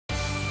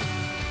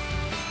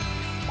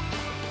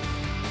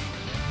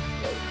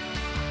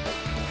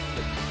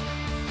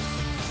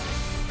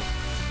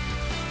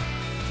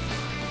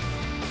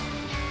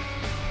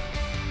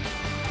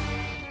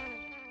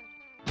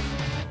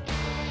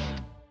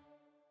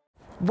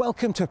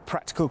Welcome to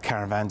Practical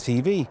Caravan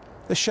TV,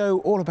 the show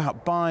all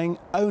about buying,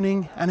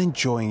 owning and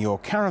enjoying your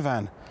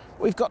caravan.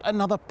 We've got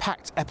another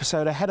packed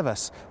episode ahead of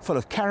us, full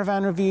of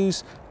caravan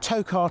reviews,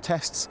 tow car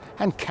tests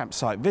and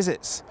campsite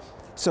visits.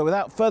 So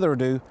without further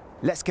ado,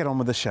 let's get on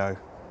with the show.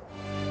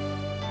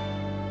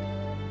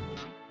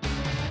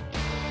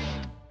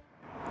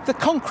 The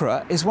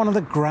Conqueror is one of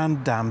the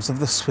grand dams of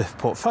the Swift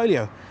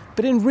portfolio,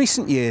 but in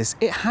recent years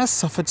it has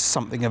suffered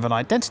something of an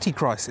identity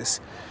crisis.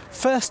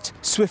 First,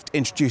 Swift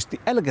introduced the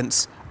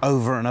Elegance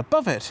over and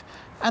above it,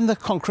 and the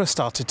Conqueror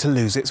started to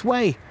lose its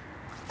way.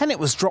 Then it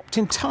was dropped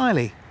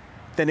entirely.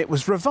 Then it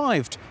was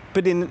revived,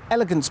 but in an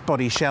Elegance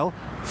body shell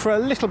for a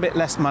little bit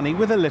less money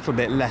with a little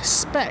bit less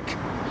spec.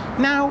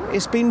 Now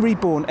it's been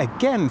reborn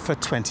again for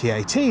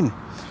 2018.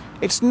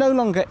 It's no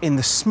longer in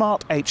the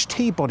Smart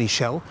HT body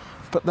shell,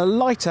 but the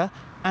lighter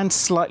and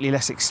slightly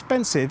less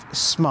expensive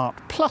Smart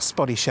Plus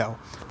body shell,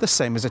 the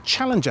same as a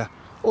Challenger,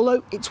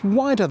 although it's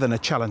wider than a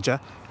Challenger,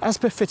 as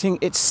befitting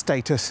its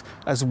status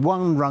as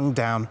one rung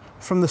down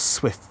from the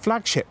Swift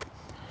flagship.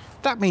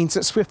 That means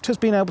that Swift has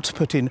been able to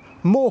put in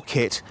more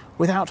kit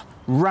without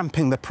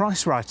ramping the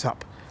price right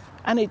up,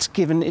 and it's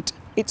given it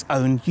its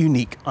own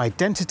unique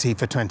identity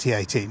for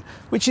 2018,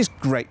 which is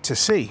great to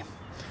see.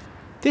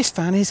 This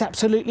van is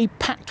absolutely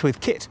packed with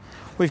kit.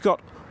 We've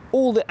got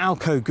all the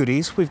Alco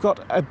goodies. We've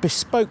got a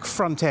bespoke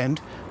front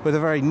end with a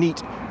very neat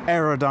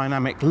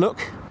aerodynamic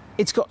look.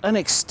 It's got an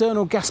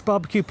external gas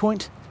barbecue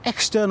point,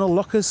 external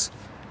lockers,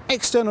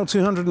 external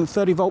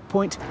 230 volt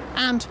point,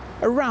 and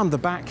around the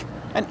back,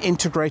 an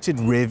integrated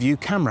rear view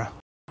camera.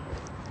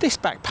 This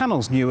back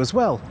panel's new as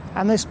well,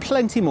 and there's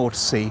plenty more to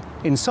see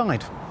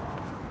inside.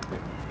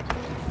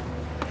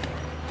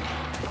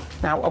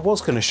 Now, I was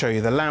going to show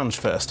you the lounge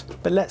first,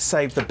 but let's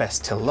save the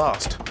best till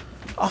last.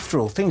 After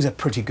all, things are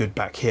pretty good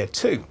back here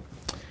too.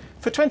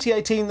 For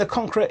 2018, the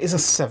Conqueror is a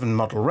 7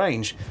 model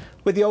range,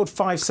 with the old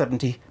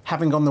 570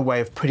 having gone the way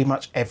of pretty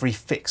much every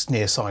fixed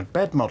near-side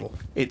bed model.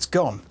 It's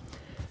gone.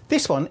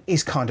 This one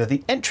is kind of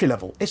the entry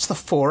level. It's the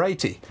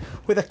 480,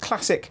 with a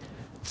classic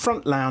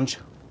front lounge,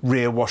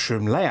 rear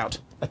washroom layout,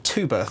 a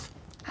 2-berth,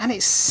 and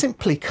it's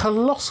simply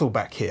colossal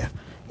back here.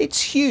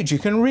 It's huge. You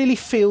can really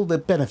feel the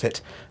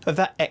benefit of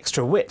that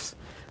extra width.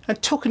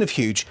 And talking of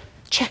huge,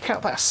 check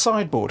out that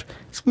sideboard.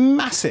 It's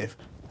massive,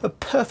 a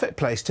perfect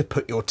place to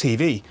put your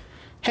TV.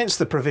 Hence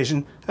the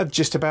provision of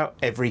just about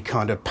every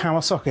kind of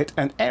power socket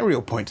and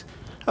aerial point,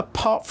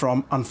 apart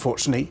from,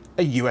 unfortunately,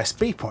 a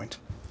USB point.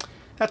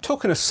 Now,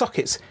 talking of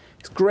sockets,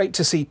 it's great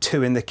to see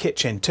 2 in the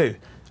kitchen too.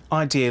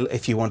 Ideal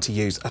if you want to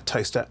use a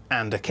toaster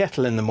and a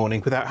kettle in the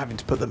morning without having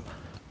to put them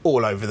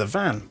all over the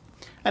van.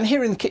 And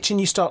here in the kitchen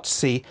you start to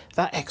see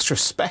that extra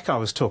spec I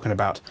was talking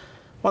about.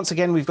 Once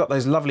again, we've got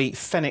those lovely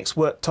Fenix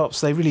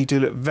worktops. They really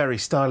do look very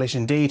stylish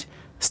indeed.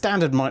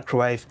 Standard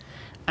microwave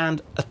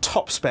and a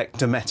top spec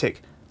Dometic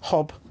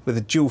hob with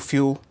a dual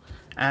fuel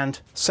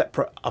and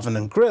separate oven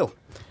and grill.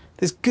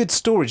 There's good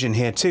storage in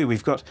here too.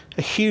 We've got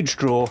a huge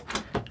drawer,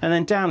 and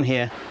then down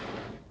here,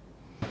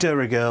 de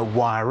rigueur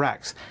wire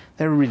racks.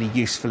 They're a really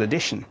useful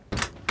addition.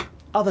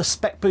 Other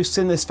spec boosts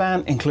in this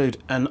van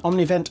include an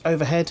Omnivent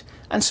overhead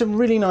and some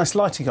really nice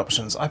lighting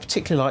options. I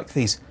particularly like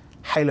these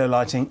halo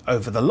lighting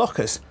over the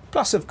lockers,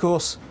 plus of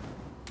course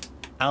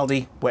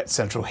Aldi wet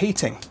central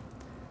heating.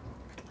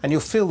 And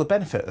you'll feel the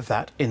benefit of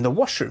that in the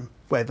washroom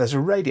where there's a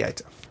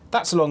radiator.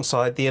 That's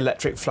alongside the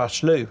electric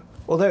flush loo,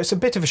 although it's a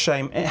bit of a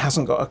shame it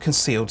hasn't got a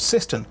concealed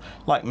cistern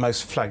like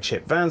most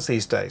flagship vans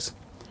these days.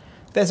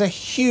 There's a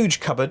huge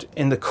cupboard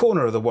in the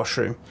corner of the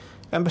washroom,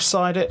 and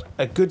beside it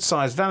a good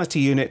sized vanity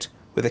unit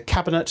with a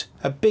cabinet,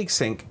 a big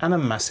sink and a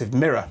massive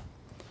mirror.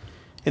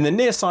 In the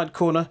near side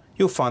corner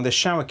you'll find the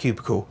shower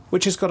cubicle,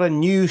 which has got a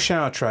new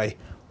shower tray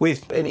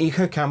with an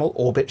EcoCamel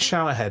Orbit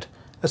shower head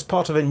as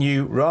part of a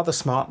new rather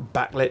smart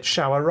backlit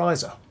shower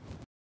riser.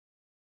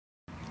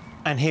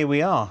 And here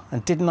we are,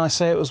 and didn't I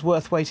say it was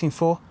worth waiting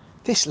for?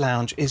 This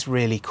lounge is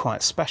really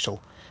quite special.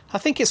 I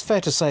think it's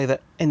fair to say that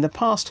in the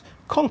past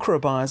Conqueror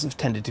buyers have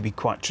tended to be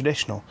quite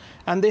traditional,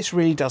 and this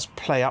really does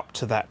play up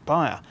to that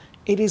buyer.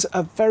 It is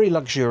a very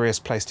luxurious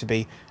place to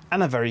be,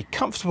 and a very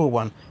comfortable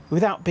one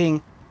without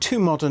being too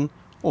modern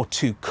or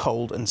too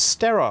cold and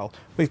sterile.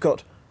 We've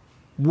got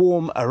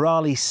warm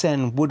Arali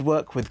Sen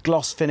woodwork with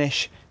gloss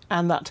finish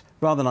and that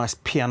rather nice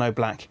piano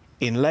black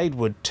inlaid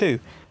wood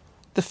too.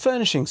 The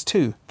furnishings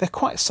too, they're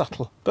quite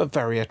subtle but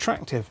very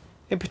attractive.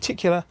 In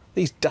particular,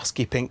 these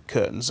dusky pink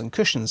curtains and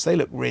cushions, they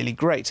look really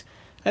great.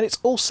 And it's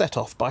all set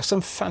off by some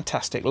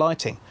fantastic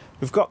lighting.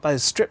 We've got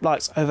those strip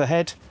lights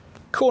overhead,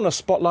 corner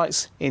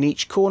spotlights in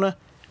each corner,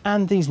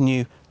 and these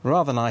new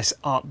rather nice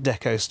Art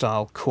Deco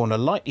style corner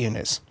light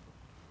units.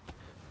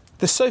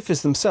 The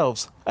sofas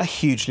themselves are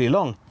hugely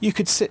long. You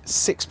could sit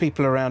 6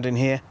 people around in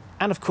here,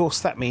 and of course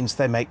that means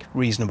they make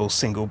reasonable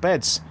single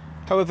beds.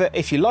 However,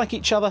 if you like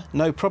each other,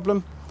 no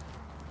problem.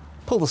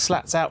 Pull the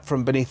slats out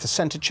from beneath the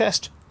centre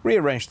chest,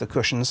 rearrange the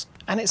cushions,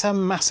 and it's a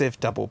massive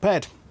double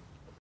bed.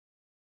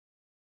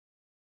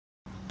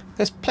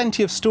 There's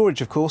plenty of storage,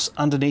 of course,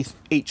 underneath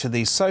each of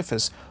these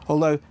sofas,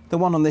 although the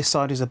one on this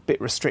side is a bit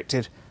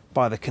restricted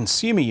by the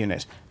consumer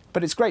unit.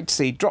 But it's great to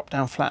see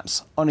drop-down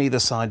flaps on either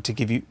side to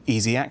give you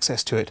easy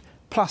access to it.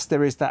 Plus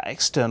there is that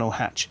external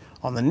hatch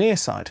on the near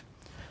side.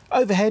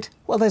 Overhead,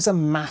 well, there's a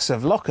mass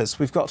of lockers.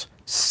 We've got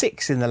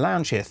 6 in the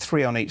lounge here,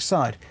 3 on each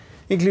side,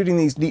 including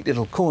these neat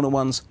little corner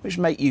ones which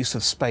make use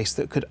of space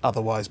that could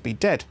otherwise be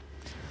dead.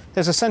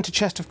 There's a centre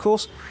chest, of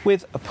course,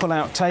 with a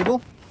pull-out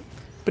table.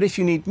 But if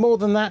you need more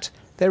than that,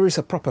 there is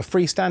a proper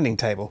freestanding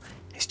table.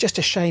 It's just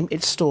a shame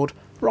it's stored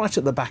right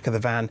at the back of the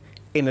van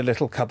in a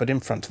little cupboard in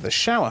front of the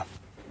shower.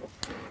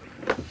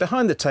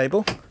 Behind the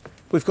table,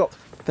 we've got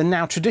the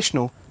now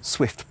traditional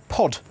Swift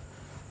pod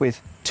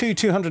with 2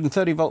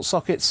 230-volt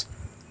sockets,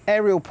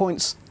 aerial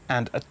points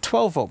and a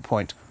 12-volt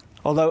point,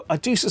 although I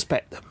do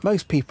suspect that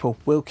most people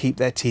will keep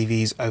their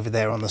TVs over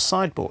there on the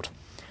sideboard.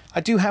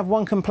 I do have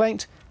one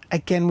complaint.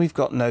 Again, we've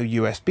got no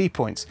USB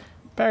points.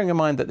 Bearing in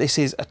mind that this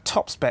is a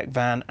top-spec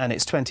van and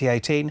it's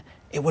 2018,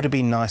 it would have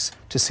been nice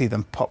to see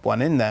them pop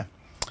one in there.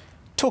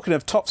 Talking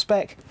of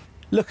top-spec,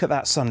 look at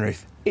that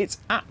sunroof. It's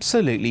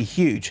absolutely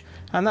huge,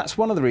 and that's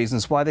one of the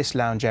reasons why this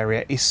lounge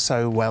area is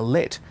so well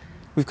lit.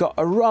 We've got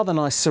a rather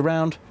nice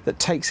surround that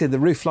takes in the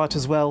roof light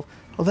as well,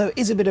 although it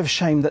is a bit of a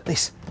shame that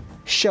this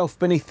shelf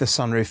beneath the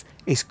sunroof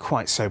is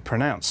quite so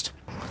pronounced.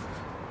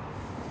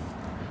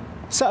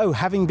 So,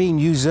 having been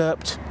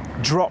usurped,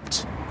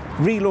 dropped,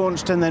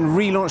 relaunched and then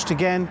relaunched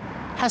again,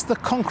 has the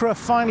Conqueror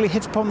finally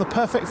hit upon the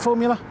perfect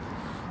formula?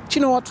 Do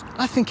you know what?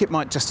 I think it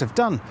might just have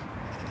done.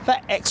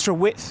 That extra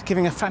width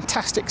giving a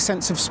fantastic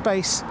sense of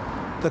space,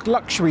 the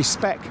luxury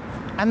spec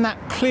and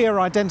that clear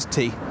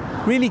identity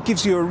really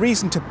gives you a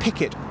reason to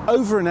pick it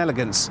over an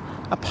elegance,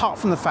 apart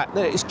from the fact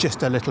that it's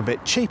just a little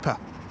bit cheaper.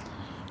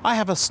 I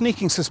have a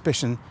sneaking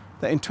suspicion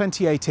that in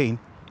 2018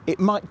 it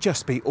might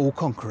just be all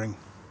conquering.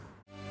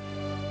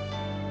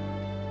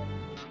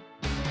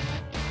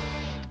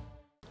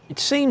 It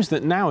seems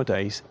that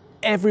nowadays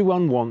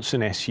everyone wants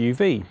an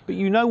SUV, but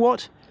you know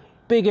what?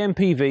 Big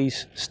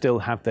MPVs still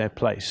have their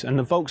place, and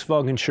the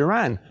Volkswagen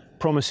Caravan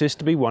promises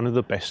to be one of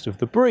the best of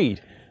the breed,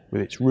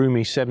 with its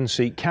roomy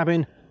 7-seat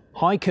cabin,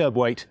 high curb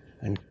weight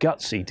and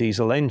gutsy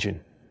diesel engine.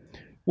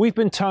 We've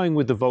been towing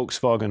with the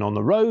Volkswagen on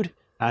the road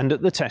and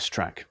at the test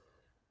track.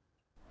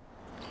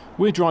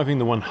 We're driving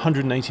the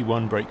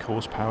 181 brake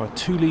horsepower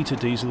 2-litre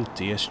diesel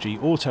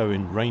DSG Auto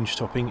in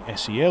range-topping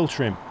SEL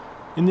trim.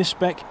 In this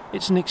spec,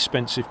 it's an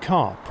expensive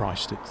car,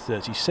 priced at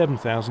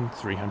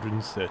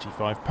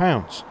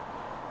 £37,335.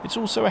 It's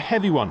also a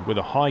heavy one with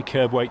a high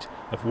curb weight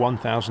of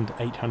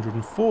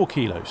 1,804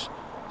 kilos,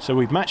 so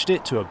we've matched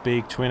it to a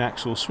big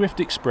twin-axle Swift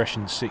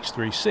Expression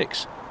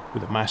 636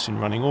 with a mass in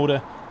running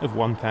order of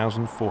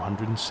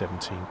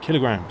 1,417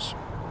 kilograms.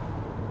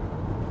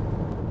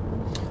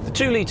 The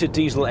 2-litre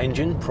diesel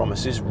engine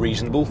promises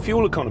reasonable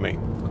fuel economy.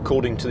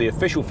 According to the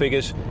official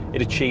figures,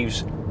 it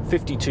achieves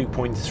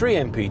 52.3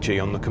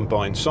 mpg on the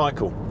combined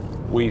cycle.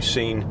 We've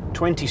seen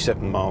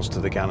 27 miles to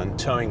the gallon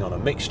towing on a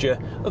mixture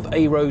of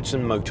A-roads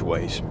and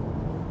motorways.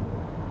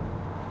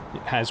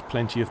 It has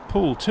plenty of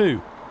pull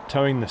too,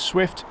 towing the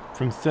Swift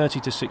from 30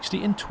 to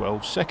 60 in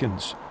 12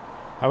 seconds.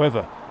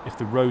 However, if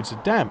the roads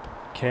are damp,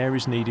 care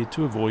is needed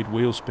to avoid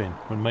wheel spin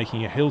when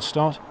making a hill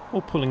start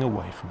or pulling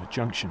away from a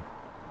junction.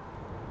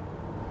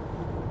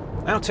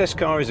 Our test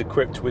car is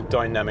equipped with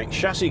dynamic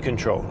chassis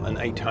control, an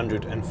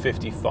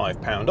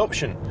 855 pound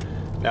option.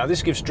 Now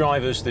this gives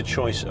drivers the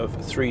choice of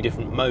 3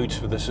 different modes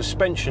for the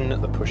suspension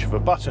at the push of a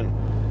button: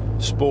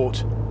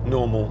 Sport,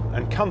 Normal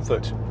and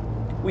Comfort.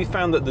 We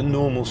found that the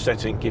normal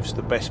setting gives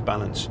the best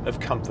balance of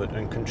comfort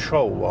and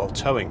control while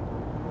towing.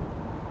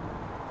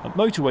 At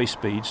motorway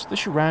speeds, the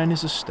Caravan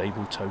is a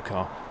stable tow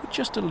car with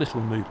just a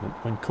little movement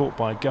when caught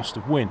by a gust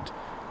of wind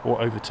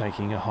or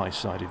overtaking a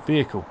high-sided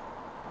vehicle.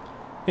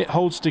 It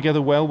holds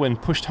together well when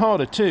pushed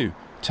harder too,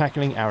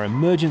 tackling our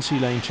emergency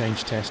lane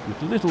change test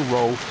with little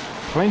roll,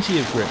 plenty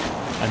of grip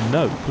and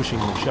no pushing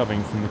or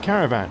shoving from the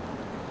Caravan.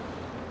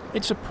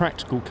 It's a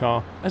practical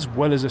car as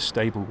well as a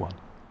stable one.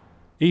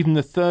 Even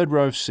the third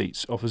row of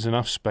seats offers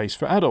enough space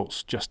for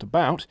adults, just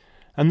about,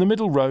 and the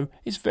middle row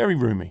is very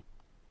roomy.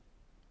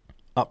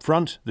 Up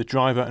front, the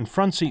driver and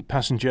front seat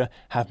passenger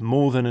have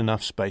more than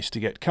enough space to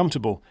get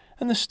comfortable,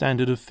 and the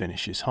standard of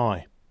finish is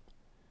high.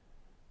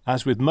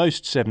 As with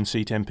most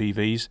 7-seat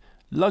MPVs,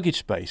 luggage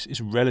space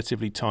is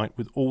relatively tight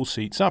with all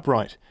seats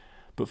upright,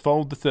 but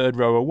fold the third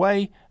row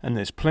away and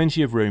there's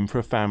plenty of room for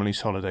a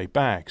family's holiday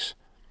bags.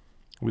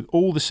 With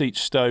all the seats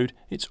stowed,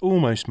 it's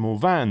almost more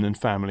van than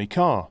family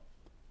car.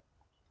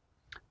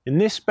 In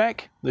this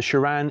spec, the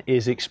Caravan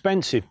is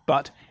expensive,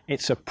 but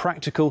it's a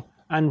practical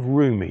and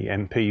roomy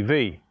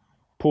MPV.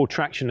 Poor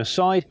traction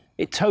aside,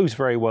 it tows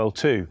very well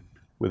too,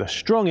 with a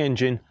strong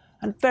engine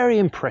and very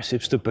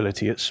impressive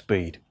stability at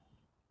speed.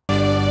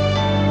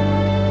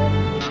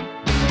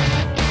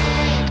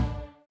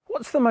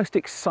 What's the most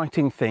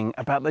exciting thing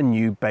about the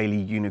new Bailey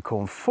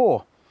Unicorn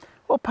 4?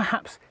 Well,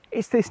 perhaps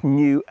it's this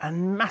new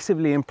and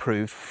massively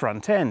improved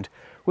front end,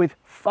 with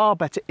far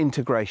better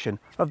integration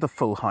of the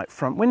full height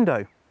front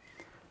window.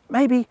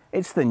 Maybe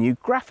it's the new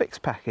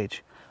graphics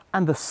package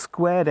and the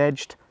squared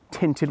edged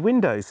tinted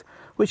windows,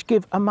 which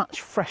give a much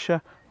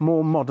fresher,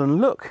 more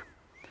modern look.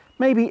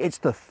 Maybe it's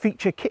the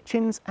feature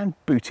kitchens and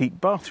boutique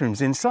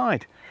bathrooms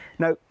inside.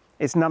 No,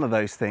 it's none of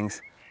those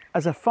things.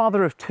 As a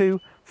father of two,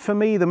 for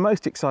me the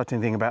most exciting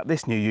thing about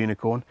this new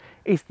unicorn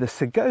is the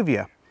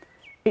Segovia.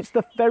 It's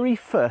the very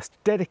first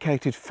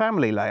dedicated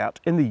family layout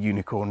in the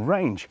unicorn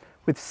range,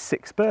 with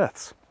 6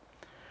 berths.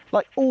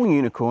 Like all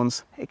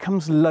unicorns, it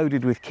comes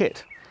loaded with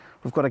kit.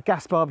 We've got a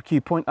gas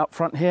barbecue point up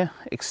front here,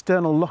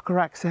 external locker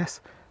access,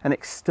 an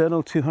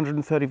external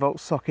 230 volt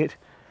socket,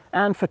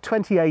 and for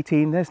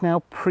 2018 there's now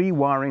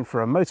pre-wiring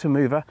for a motor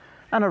mover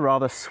and a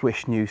rather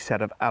swish new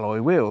set of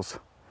alloy wheels.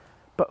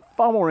 But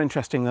far more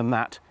interesting than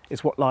that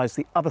is what lies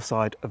the other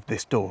side of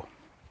this door.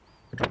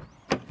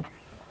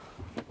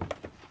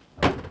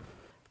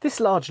 This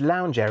large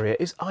lounge area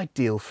is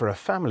ideal for a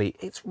family.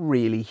 It's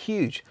really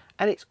huge,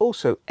 and it's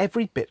also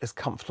every bit as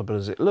comfortable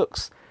as it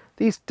looks.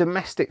 These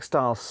domestic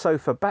style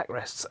sofa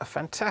backrests are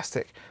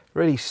fantastic,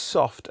 really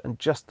soft and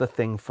just the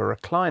thing for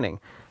reclining.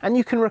 And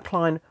you can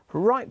recline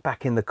right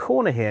back in the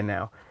corner here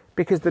now,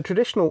 because the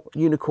traditional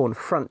unicorn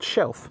front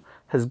shelf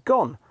has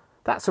gone.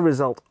 That's a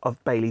result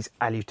of Bailey's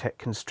Alutech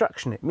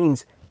construction. It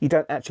means you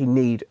don't actually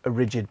need a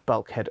rigid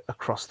bulkhead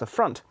across the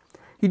front.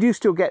 You do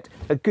still get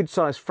a good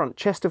sized front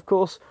chest, of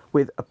course,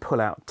 with a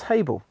pull-out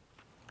table.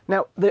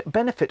 Now, the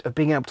benefit of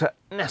being able to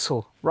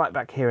nestle right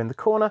back here in the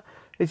corner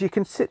is you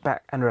can sit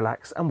back and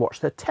relax and watch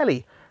the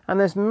telly. And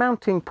there's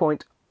mounting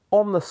point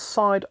on the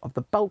side of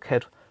the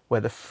bulkhead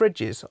where the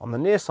fridge is, on the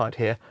near side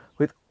here,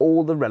 with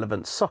all the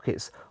relevant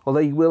sockets, although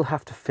you will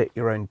have to fit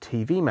your own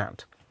TV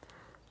mount.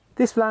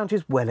 This lounge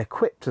is well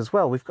equipped as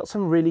well. We've got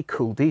some really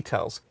cool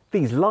details.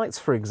 These lights,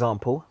 for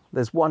example,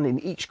 there's one in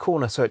each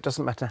corner, so it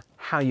doesn't matter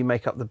how you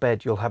make up the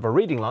bed, you'll have a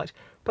reading light,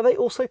 but they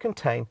also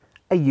contain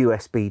a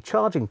USB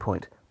charging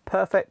point,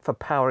 perfect for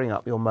powering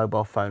up your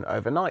mobile phone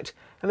overnight.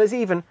 And there's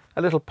even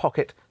a little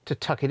pocket to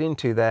tuck it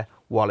into there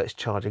while it's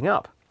charging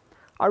up.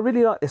 I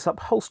really like this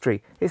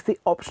upholstery. It's the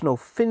optional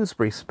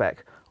Finsbury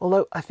spec,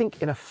 although I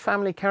think in a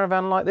family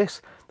caravan like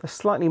this, the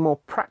slightly more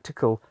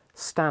practical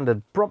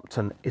standard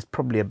Brompton is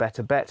probably a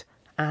better bet,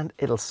 and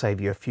it'll save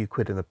you a few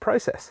quid in the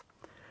process.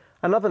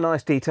 Another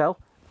nice detail,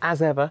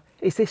 as ever,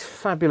 is this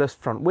fabulous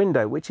front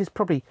window, which is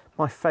probably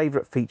my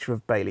favourite feature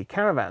of Bailey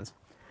caravans.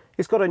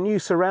 It's got a new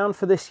surround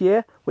for this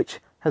year, which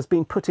has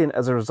been put in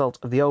as a result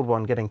of the old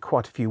one getting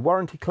quite a few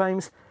warranty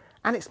claims,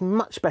 and it's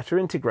much better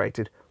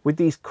integrated with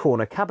these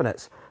corner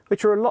cabinets,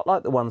 which are a lot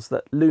like the ones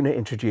that Luna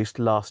introduced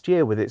last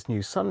year with its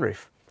new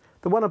sunroof.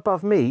 The one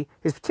above me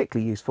is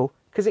particularly useful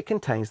because it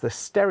contains the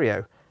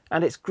stereo,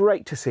 and it's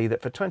great to see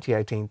that for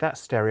 2018 that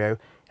stereo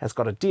has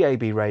got a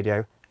DAB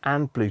radio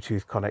and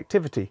Bluetooth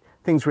connectivity.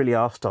 Things really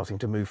are starting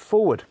to move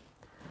forward.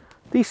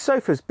 These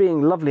sofas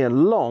being lovely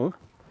and long,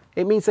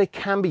 it means they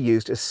can be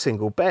used as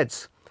single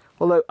beds,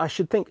 although I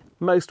should think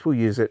most will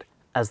use it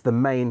as the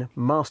main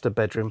master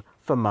bedroom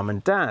for mum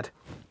and dad.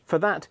 For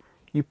that,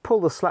 you pull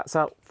the slats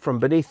out from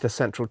beneath the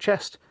central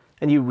chest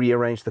and you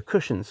rearrange the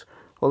cushions,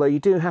 although you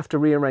do have to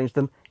rearrange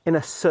them in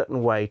a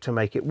certain way to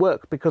make it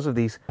work. Because of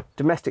these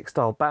domestic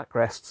style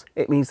backrests,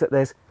 it means that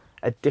there's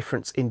a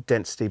difference in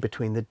density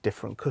between the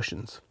different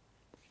cushions.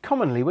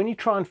 Commonly, when you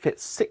try and fit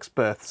 6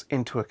 berths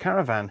into a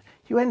caravan,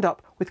 you end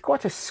up with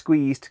quite a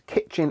squeezed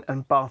kitchen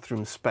and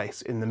bathroom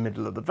space in the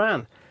middle of the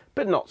van,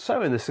 but not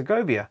so in the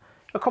Segovia.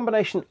 A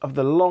combination of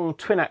the long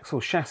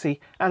twin-axle chassis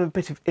and a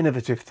bit of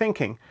innovative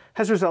thinking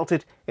has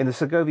resulted in the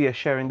Segovia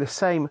sharing the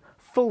same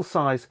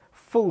full-size,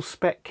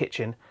 full-spec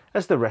kitchen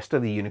as the rest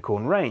of the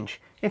Unicorn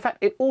range. In fact,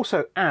 it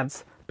also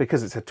adds,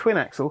 because it's a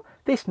twin-axle,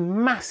 this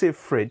massive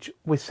fridge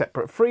with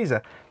separate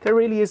freezer. There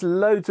really is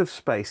loads of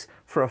space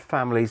for a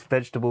family's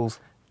vegetables,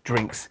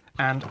 drinks,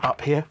 and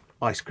up here,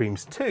 ice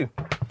creams too.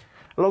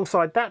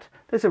 Alongside that,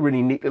 there's a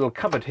really neat little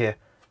cupboard here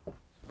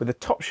with a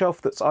top shelf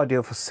that's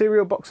ideal for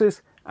cereal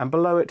boxes, and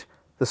below it,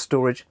 the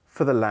storage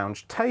for the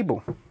lounge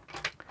table.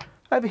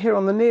 Over here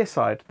on the near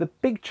side, the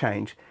big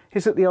change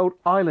is that the old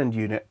island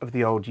unit of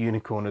the old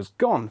Unicorn has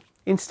gone.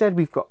 Instead,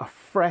 we've got a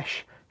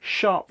fresh,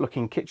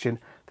 sharp-looking kitchen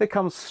that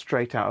comes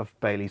straight out of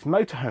Bailey's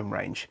motorhome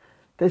range.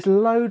 There's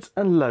loads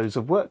and loads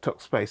of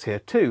worktop space here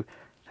too.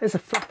 There's a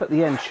flap at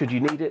the end should you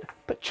need it,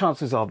 but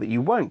chances are that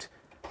you won't.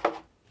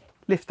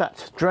 Lift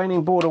that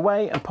draining board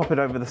away and pop it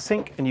over the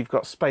sink and you've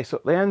got space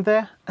at the end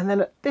there. And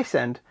then at this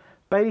end,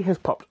 Bailey has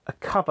popped a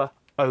cover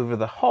over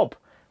the hob,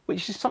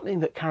 which is something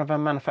that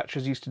caravan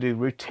manufacturers used to do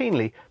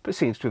routinely, but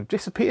seems to have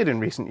disappeared in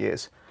recent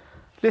years.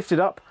 Lifted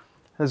up,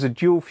 there's a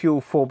dual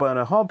fuel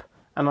 4-burner hob,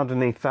 and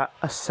underneath that,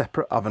 a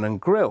separate oven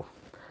and grill.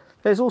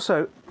 There's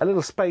also a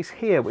little space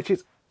here, which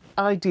is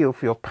ideal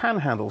for your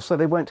panhandles, so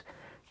they won't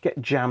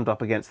get jammed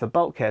up against the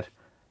bulkhead.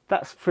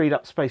 That's freed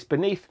up space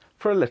beneath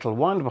for a little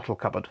wine bottle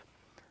cupboard.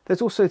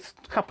 There's also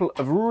a couple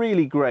of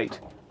really great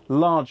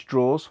large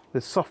drawers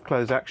with soft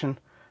close action,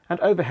 and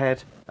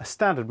overhead a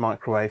standard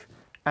microwave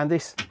and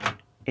this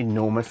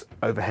enormous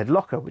overhead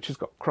locker which has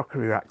got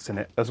crockery racks in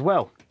it as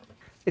well.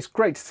 It's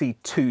great to see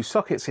 2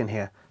 sockets in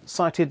here,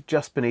 sited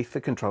just beneath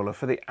the controller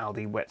for the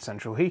Aldi wet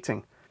central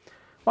heating.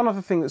 One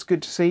other thing that's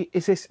good to see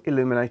is this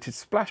illuminated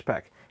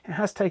splashback. It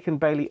has taken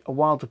Bailey a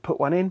while to put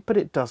one in, but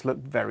it does look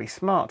very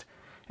smart.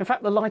 In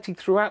fact, the lighting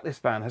throughout this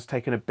van has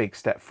taken a big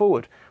step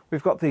forward.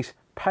 We've got these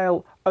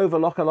pale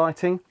overlocker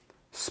lighting,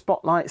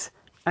 spotlights,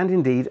 and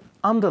indeed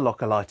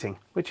underlocker lighting,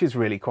 which is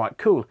really quite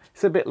cool.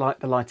 It's a bit like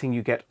the lighting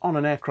you get on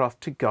an aircraft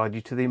to guide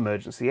you to the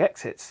emergency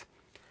exits.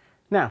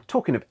 Now,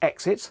 talking of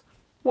exits,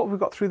 what have we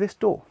got through this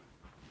door?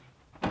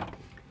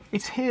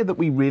 It's here that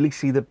we really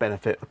see the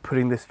benefit of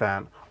putting this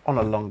van on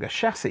a longer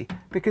chassis,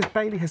 because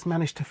Bailey has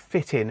managed to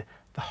fit in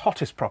the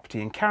hottest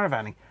property in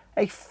caravanning,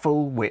 a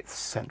full width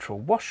central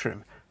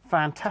washroom.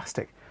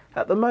 Fantastic.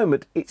 At the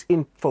moment it's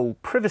in full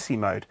privacy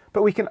mode,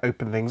 but we can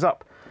open things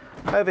up.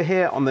 Over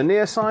here on the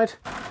near side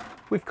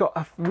we've got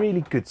a really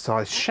good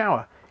sized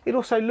shower. It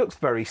also looks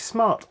very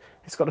smart.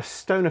 It's got a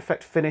stone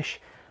effect finish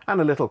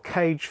and a little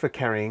cage for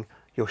carrying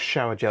your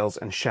shower gels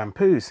and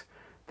shampoos.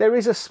 There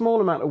is a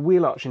small amount of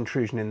wheel arch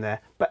intrusion in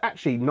there, but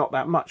actually not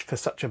that much for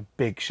such a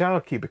big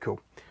shower cubicle.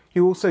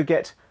 You also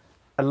get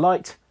a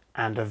light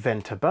and a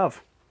vent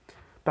above.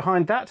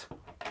 Behind that,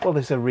 well,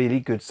 there's a really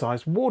good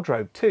sized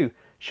wardrobe too.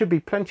 Should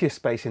be plenty of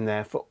space in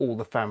there for all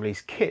the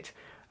family's kit.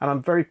 And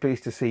I'm very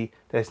pleased to see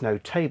there's no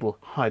table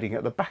hiding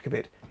at the back of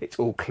it. It's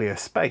all clear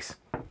space.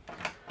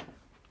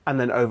 And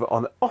then over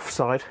on the off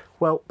side,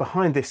 well,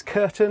 behind this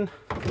curtain,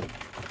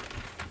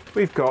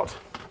 we've got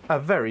a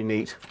very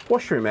neat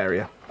washroom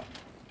area.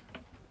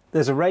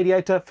 There's a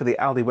radiator for the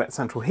Aldi wet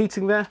central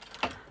heating there,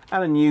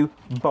 and a new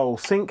bowl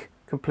sink,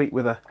 complete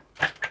with a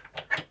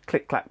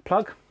click-clack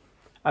plug,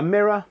 a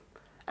mirror,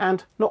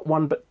 and not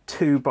one but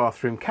two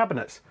bathroom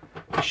cabinets.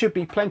 There should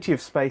be plenty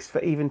of space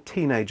for even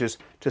teenagers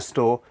to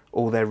store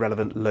all their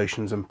relevant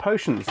lotions and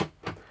potions.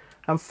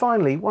 And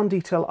finally, one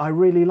detail I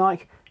really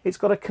like, it's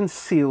got a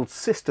concealed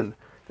cistern.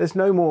 There's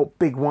no more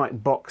big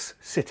white box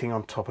sitting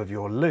on top of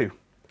your loo.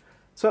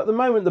 So at the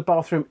moment the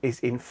bathroom is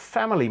in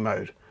family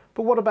mode.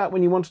 But what about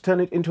when you want to turn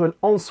it into an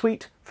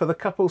ensuite for the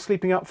couple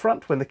sleeping up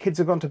front when the kids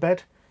have gone to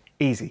bed?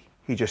 Easy,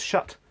 you just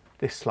shut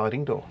this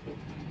sliding door.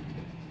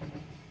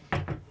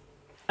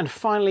 And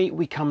finally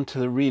we come to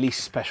the really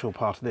special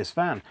part of this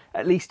van,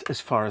 at least as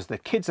far as the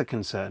kids are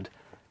concerned.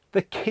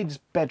 The kids'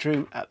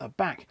 bedroom at the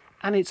back,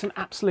 and it's an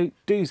absolute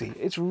doozy.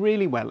 It's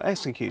really well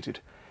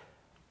executed.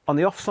 On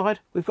the offside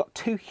we've got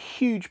two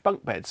huge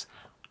bunk beds.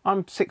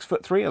 I'm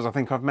 6'3", as I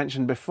think I've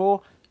mentioned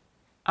before,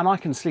 and I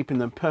can sleep in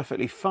them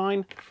perfectly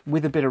fine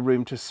with a bit of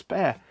room to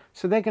spare.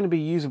 So they're going to be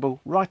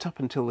usable right up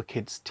until the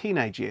kids'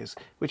 teenage years,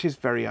 which is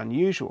very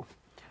unusual.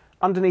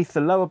 Underneath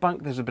the lower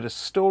bunk there's a bit of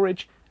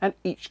storage, and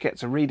each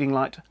gets a reading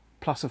light,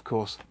 plus of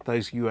course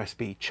those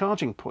USB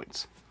charging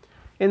points.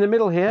 In the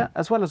middle here,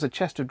 as well as a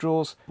chest of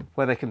drawers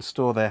where they can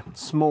store their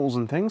smalls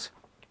and things,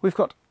 we've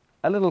got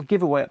a little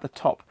giveaway at the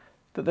top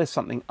that there's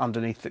something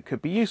underneath that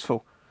could be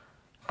useful.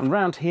 And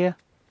round here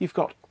you've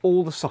got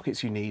all the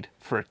sockets you need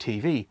for a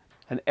TV.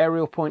 An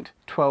aerial point,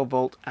 12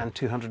 volt and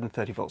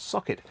 230 volt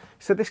socket.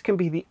 So this can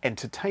be the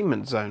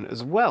entertainment zone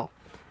as well.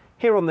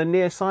 Here on the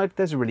near side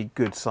there's a really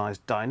good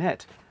sized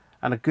dinette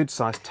and a good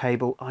sized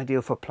table,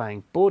 ideal for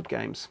playing board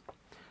games.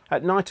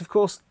 At night of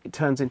course it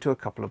turns into a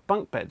couple of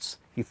bunk beds.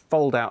 You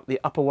fold out the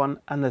upper one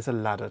and there's a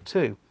ladder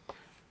too.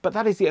 But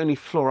that is the only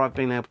floor I've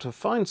been able to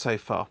find so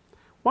far.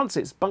 Once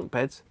it's bunk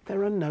beds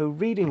there are no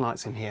reading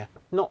lights in here,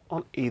 not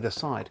on either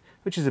side,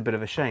 which is a bit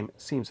of a shame.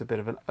 It seems a bit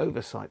of an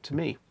oversight to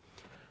me.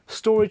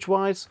 Storage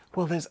wise,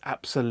 well, there's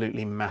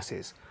absolutely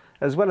masses.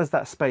 As well as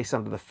that space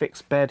under the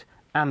fixed bed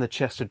and the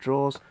chest of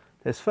drawers,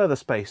 there's further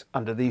space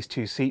under these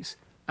two seats,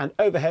 and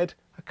overhead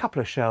a couple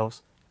of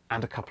shelves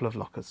and a couple of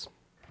lockers.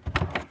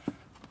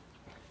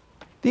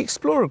 The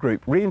Explorer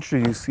Group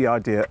reintroduced the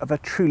idea of a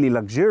truly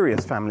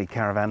luxurious family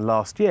caravan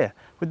last year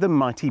with the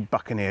mighty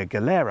Buccaneer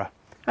Galera,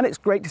 and it's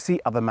great to see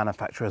other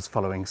manufacturers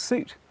following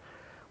suit.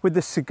 With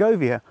the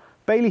Segovia,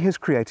 Bailey has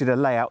created a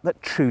layout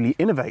that truly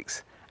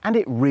innovates. And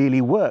it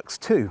really works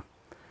too.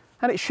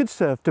 And it should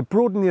serve to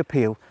broaden the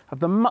appeal of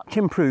the much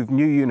improved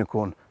new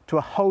Unicorn to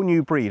a whole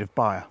new breed of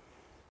buyer.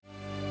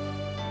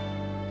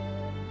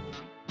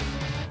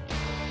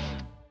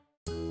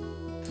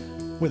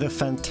 With a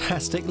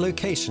fantastic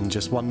location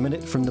just 1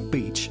 minute from the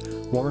beach,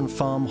 Warren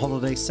Farm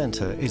Holiday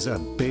Centre is a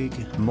big,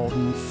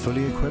 modern,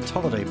 fully equipped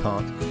holiday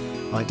park,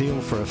 ideal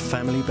for a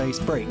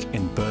family-based break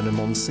in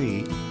Burnham-on-Sea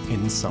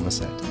in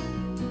Somerset.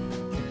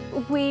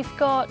 We've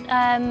got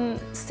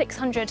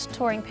 600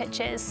 touring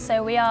pitches,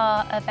 so we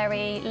are a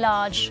very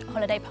large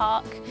holiday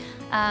park.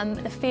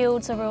 The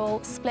fields are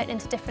all split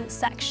into different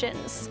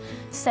sections.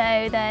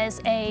 So there's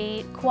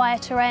a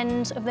quieter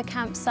end of the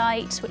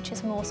campsite, which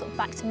is more sort of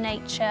back to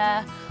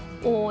nature,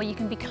 or you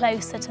can be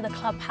closer to the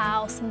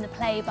clubhouse and the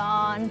play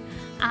barn.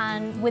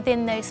 And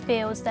within those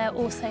fields, they're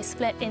also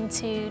split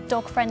into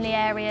dog-friendly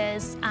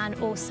areas and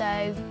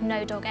also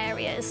no-dog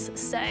areas.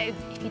 So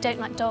if you don't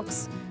like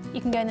dogs, you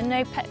can go in the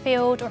no pet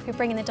field, or if you're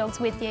bringing the dogs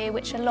with you,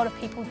 which a lot of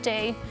people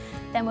do,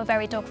 then we're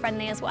very dog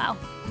friendly as well.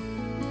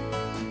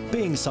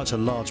 Being such a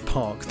large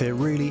park, there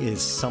really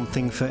is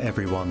something for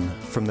everyone.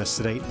 From the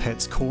sedate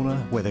pets corner,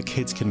 where the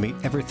kids can meet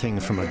everything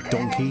from a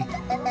donkey,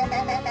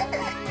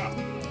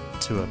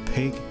 to a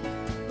pig,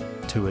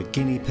 to a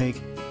guinea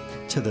pig,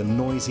 to the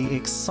noisy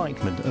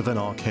excitement of an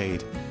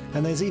arcade.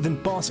 And there's even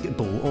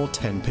basketball or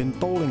 10-pin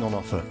bowling on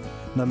offer,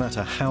 no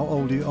matter how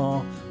old you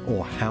are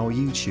or how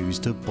you choose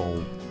to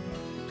bowl.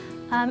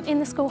 In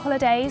the school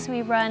holidays,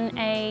 we run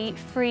a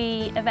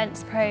free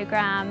events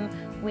programme.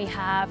 We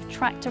have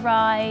tractor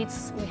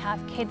rides, we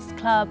have kids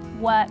club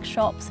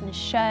workshops and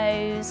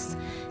shows,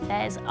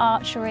 there's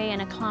archery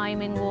and a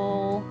climbing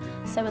wall.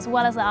 So as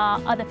well as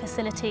our other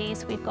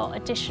facilities, we've got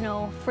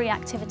additional free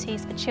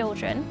activities for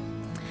children.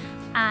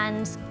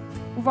 And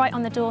right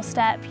on the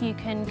doorstep, you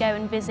can go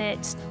and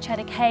visit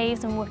Cheddar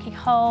Caves and Wookey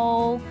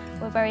Hole.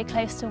 We're very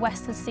close to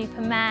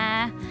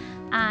Weston-super-Mare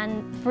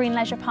and Breen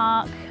Leisure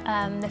Park,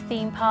 the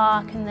theme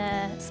park and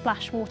the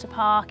splash water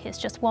park is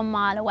just 1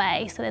 mile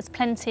away, so there's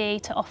plenty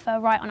to offer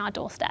right on our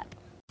doorstep.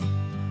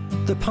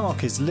 The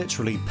park is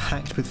literally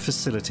packed with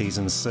facilities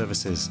and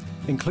services,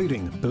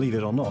 including, believe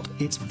it or not,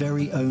 its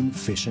very own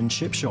fish and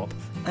chip shop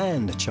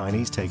and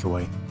Chinese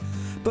takeaway.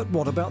 But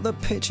what about the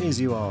pitches,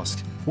 you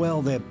ask?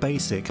 Well, they're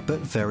basic but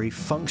very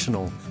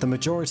functional. The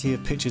majority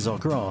of pitches are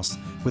grass,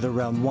 with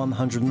around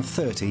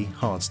 130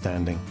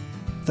 hardstanding.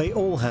 They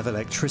all have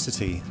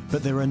electricity,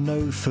 but there are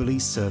no fully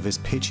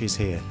serviced pitches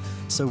here,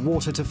 so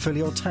water to fill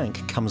your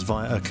tank comes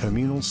via a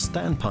communal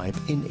standpipe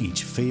in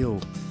each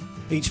field.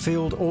 Each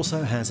field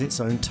also has its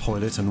own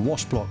toilet and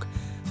wash block,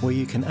 where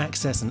you can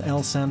access an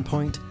L-sand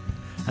point,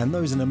 and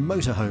those in a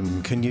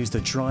motorhome can use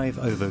the drive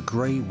over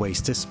grey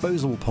waste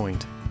disposal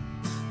point.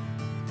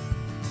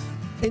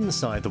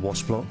 Inside the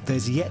wash block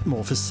there's yet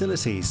more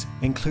facilities,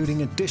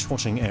 including a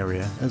dishwashing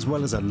area as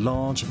well as a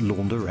large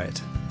laundrette.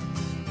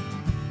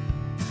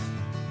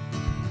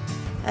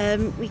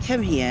 We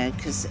come here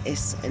because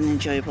it's an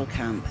enjoyable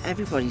camp.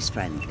 Everybody's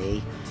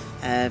friendly.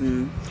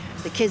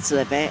 The kids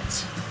love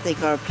it. They've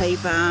got a play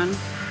barn.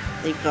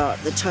 They've got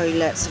the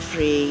toilets are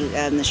free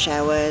and the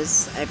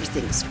showers.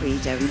 Everything's free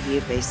down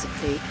here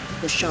basically.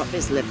 The shop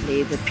is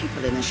lovely. The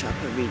people in the shop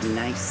are really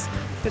nice.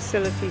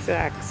 Facilities are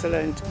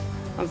excellent.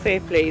 And fair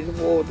play, the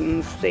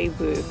wardens, they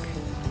work,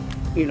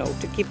 you know,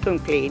 to keep them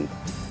clean.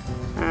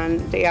 And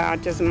they are,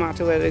 doesn't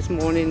matter whether it's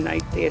morning,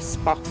 night, they're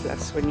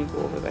spotless when you go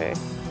over there.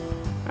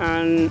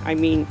 And I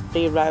mean,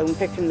 they're around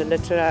picking the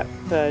litter up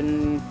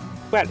and,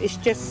 well, it's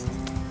just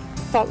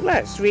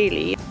faultless,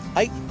 really.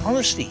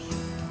 Honestly,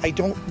 I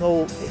don't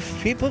know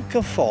if people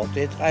can afford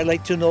it. I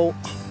like to know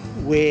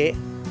where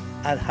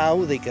and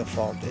how they can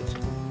afford it.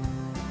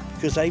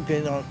 Because I've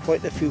been on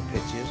quite a few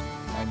pitches.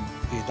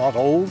 We're not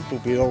old,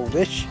 but we're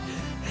oldish.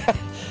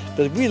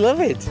 But we love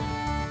it.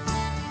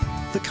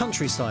 The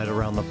countryside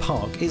around the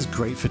park is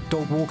great for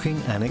dog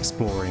walking and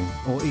exploring,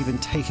 or even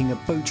taking a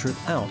boat trip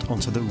out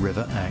onto the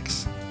River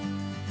Axe.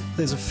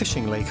 There's a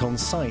fishing lake on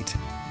site,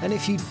 and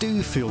if you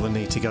do feel the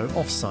need to go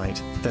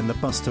off-site, then the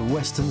bus to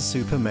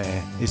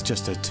Weston-super-Mare is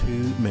just a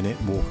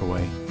 2-minute walk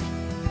away.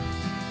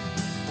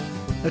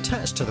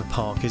 Attached to the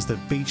park is the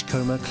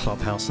Beachcomber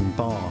Clubhouse and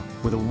Bar,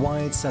 with a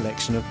wide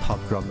selection of pub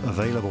grub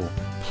available,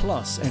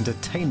 plus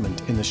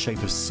entertainment in the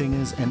shape of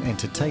singers and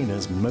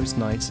entertainers most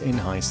nights in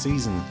high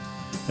season,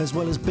 as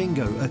well as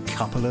bingo a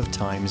couple of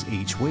times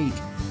each week.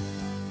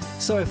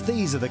 So if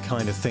these are the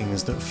kind of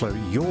things that float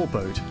your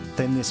boat,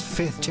 then this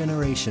 5th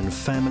generation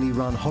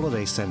family-run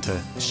holiday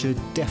centre should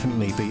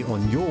definitely be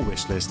on your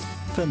wish list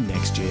for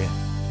next year.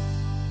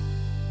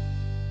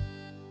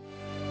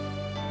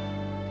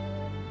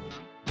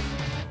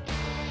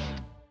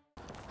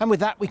 And with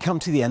that, we come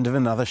to the end of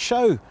another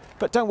show.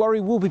 But don't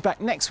worry, we'll be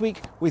back next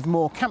week with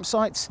more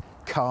campsites,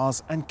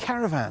 cars and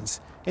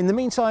caravans. In the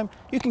meantime,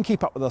 you can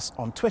keep up with us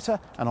on Twitter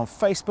and on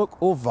Facebook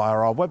or via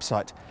our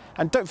website.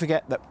 And don't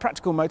forget that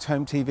Practical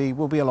Motorhome TV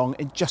will be along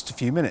in just a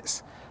few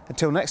minutes.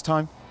 Until next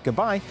time,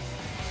 goodbye.